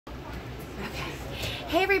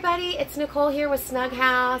Hey everybody, it's Nicole here with Snug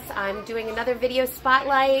Houz. I'm doing another video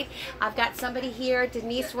spotlight. I've got somebody here,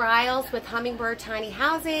 Denise Ryals with Hummingbird Tiny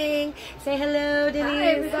Housing. Say hello,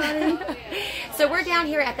 Denise. Hi everybody. So we're down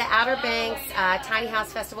here at the Outer Banks Tiny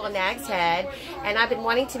House Festival in Nags Head, and I've been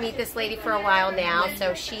wanting to meet this lady for a while now,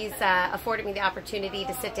 so she's afforded me the opportunity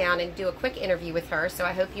to sit down and do a quick interview with her, so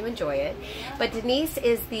I hope you enjoy it. But Denise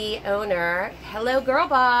is the owner. Hello, girl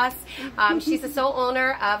boss. She's the sole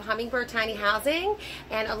owner of Hummingbird Tiny Housing,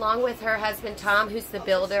 and along with her husband Tom, who's the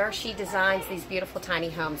builder, she designs these beautiful tiny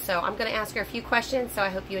homes. So I'm going to ask her a few questions, so I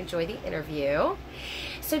hope you enjoy the interview.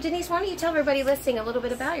 So Denise, why don't you tell everybody listening a little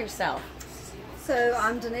bit about yourself? So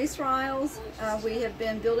I'm Denise Ryals. We have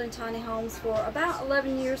been building tiny homes for about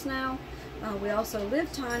 11 years now. We also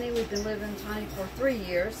live tiny. We've been living tiny for 3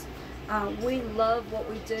 years. We love what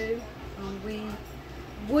we do. We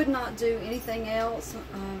would not do anything else.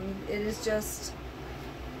 It is just,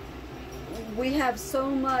 we have so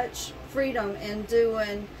much freedom in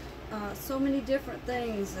doing so many different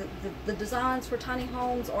things. The designs for tiny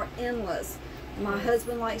homes are endless. My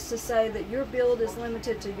husband likes to say that your build is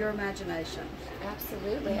limited to your imagination.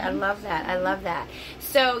 Absolutely. I love that. I love that.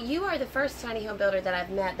 So you are the first tiny home builder that I've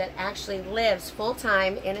met that actually lives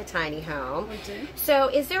full-time in a tiny home. We do. So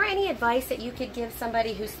is there any advice that you could give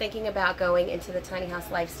somebody who's thinking about going into the tiny house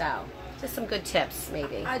lifestyle? Just some good tips,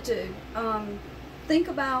 maybe. I do. Think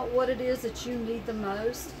about what it is that you need the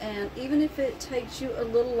most, and even if it takes you a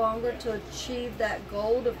little longer to achieve that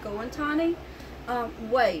goal of going tiny,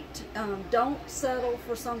 wait. Don't settle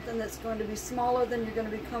for something that's going to be smaller than you're going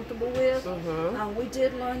to be comfortable with. We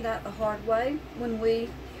did learn that the hard way. When we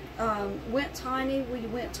went tiny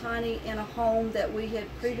in a home that we had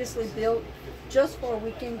previously built just for a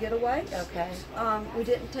weekend getaway. Okay. We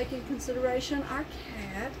didn't take into consideration our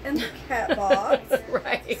cat and the cat box.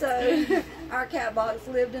 Right. So our cat box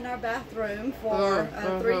lived in our bathroom for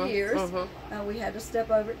 3 years. We had to step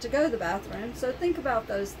over it to go to the bathroom. So think about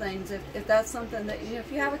those things. If that's something that, you know,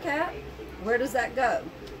 if you have a cat, where does that go?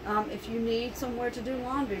 If you need somewhere to do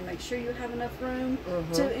laundry, make sure you have enough room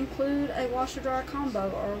to include a washer-dryer combo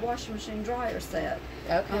or a washing machine dryer set.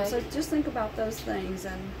 Okay. So just think about those things.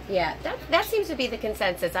 And yeah, that seems to be the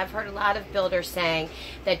consensus. I've heard a lot of builders saying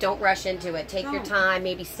that don't rush into it. Take your time,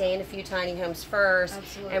 maybe stay in a few tiny homes first.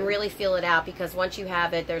 Absolutely. And really feel it out, because once you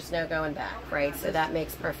have it, there's no going back, right? So that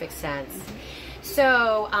makes perfect sense.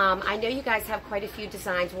 So I know you guys have quite a few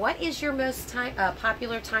designs. What is your most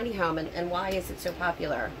popular tiny home, and why is it so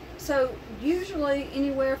popular? So usually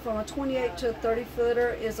anywhere from a 28 to a 30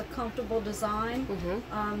 footer is a comfortable design.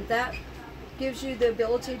 That gives you the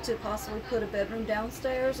ability to possibly put a bedroom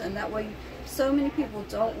downstairs, and that way so many people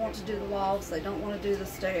don't want to do the lofts, they don't want to do the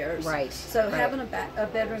stairs. Right. So having a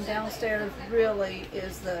bedroom downstairs really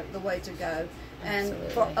is the way to go. And Absolutely.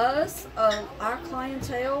 for us, our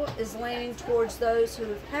clientele is leaning towards those who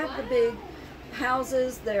have had the big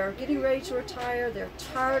houses, they're getting ready to retire, they're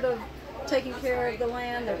tired of taking care of the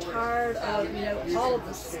land, they're tired of, you know, all of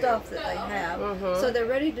the stuff that they have. So they're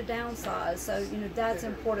ready to downsize. So, you know, that's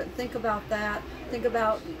important. Think about that. Think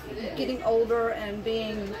about getting older and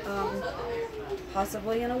being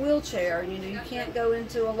possibly in a wheelchair. You know, you can't go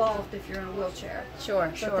into a loft if you're in a wheelchair.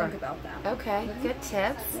 Sure, so sure. think about that. Okay, good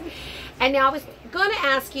tips. And now I was going to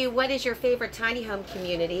ask you, what is your favorite tiny home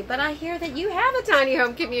community? But I hear that you have a tiny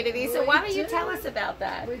home community, so why don't you tell us about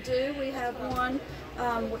that? We do. We have one.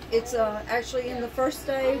 It's actually in the first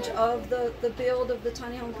stage of the build of the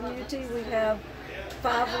tiny home community. We have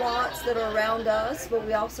 5 lots that are around us, but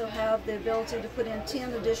we also have the ability to put in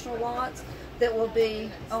 10 additional lots that will be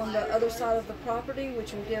on the other side of the property,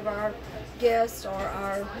 which will give our guests or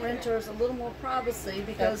our renters a little more privacy,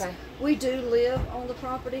 because we do live on the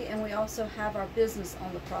property and we also have our business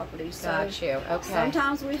on the property. So got you. Okay.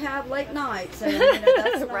 Sometimes we have late nights, and you know,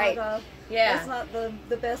 that's not, right. That's not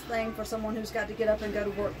the best thing for someone who's got to get up and go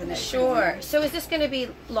to work the next day. Sure. So is this going to be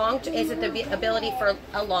is it the ability for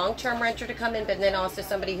a long-term renter to come in, but then also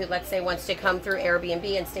somebody who, let's say, wants to come through Airbnb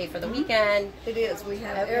and stay for the weekend? It is. We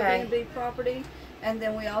have Airbnb property, and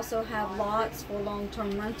then we also have lots for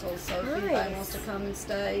long-term rentals. So if anybody wants to come and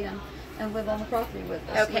stay and live on the property with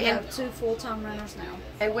us. Okay. We have 2 full-time renters now.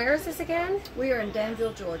 And where is this again? We are in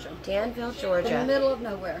Danville, Georgia. Danville, Georgia. In the middle of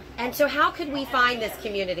nowhere. And so how could we find this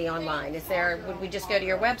community online? Would we just go to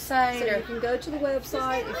your website? So you can go to the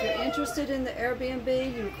website. If you're interested in the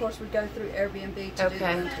Airbnb, you of course would go through Airbnb to do the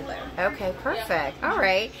rental there. Okay, perfect. All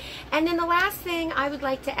right. And then the last thing I would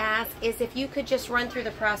like to ask is if you could just run through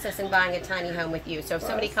the process in buying a tiny home with you. So if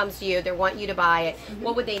somebody comes to you, they want you to buy it,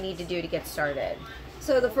 what would they need to do to get started?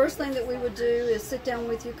 So the first thing that we would do is sit down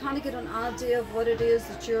with you, kind of get an idea of what it is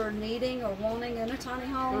that you're needing or wanting in a tiny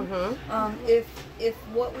home. If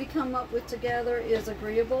what we come up with together is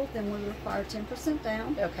agreeable, then we require 10%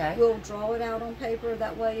 down. Okay. We'll draw it out on paper.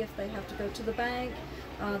 That way, if they have to go to the bank,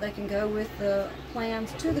 they can go with the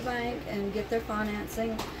plans to the bank and get their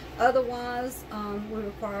financing. Otherwise, we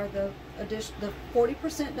require the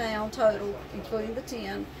 40% down total, including the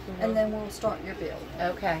 10, and then we'll start your build.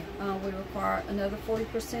 Okay. We require another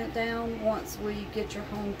 40% down once we get your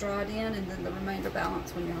home dried in, and then the remainder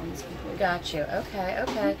balance when your home is complete. Got you. Okay,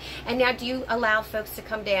 okay. And now, do you allow folks to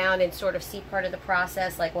come down and sort of see part of the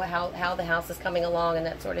process, like how the house is coming along and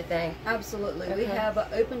that sort of thing? Absolutely. Okay. We have an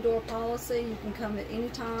open door policy. You can come at any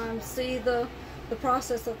time, see the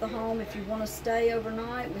process of the home. If you want to stay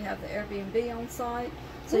overnight, we have the Airbnb on site,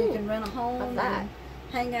 so you can rent a home and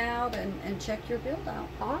hang out and check your build out.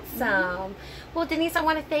 Awesome. Well, Denise, I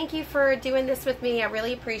want to thank you for doing this with me. I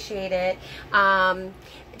really appreciate it.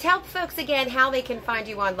 Tell folks again how they can find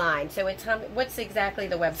you online. So it's what's exactly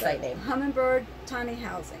the website name? Hummingbird Tiny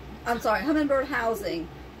Housing. I'm sorry,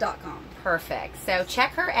 HummingbirdHousing.com. Perfect. So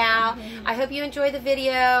check her out. I hope you enjoy the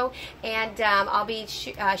video, and I'll be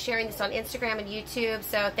sharing this on Instagram and YouTube.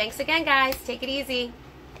 So thanks again, guys. Take it easy.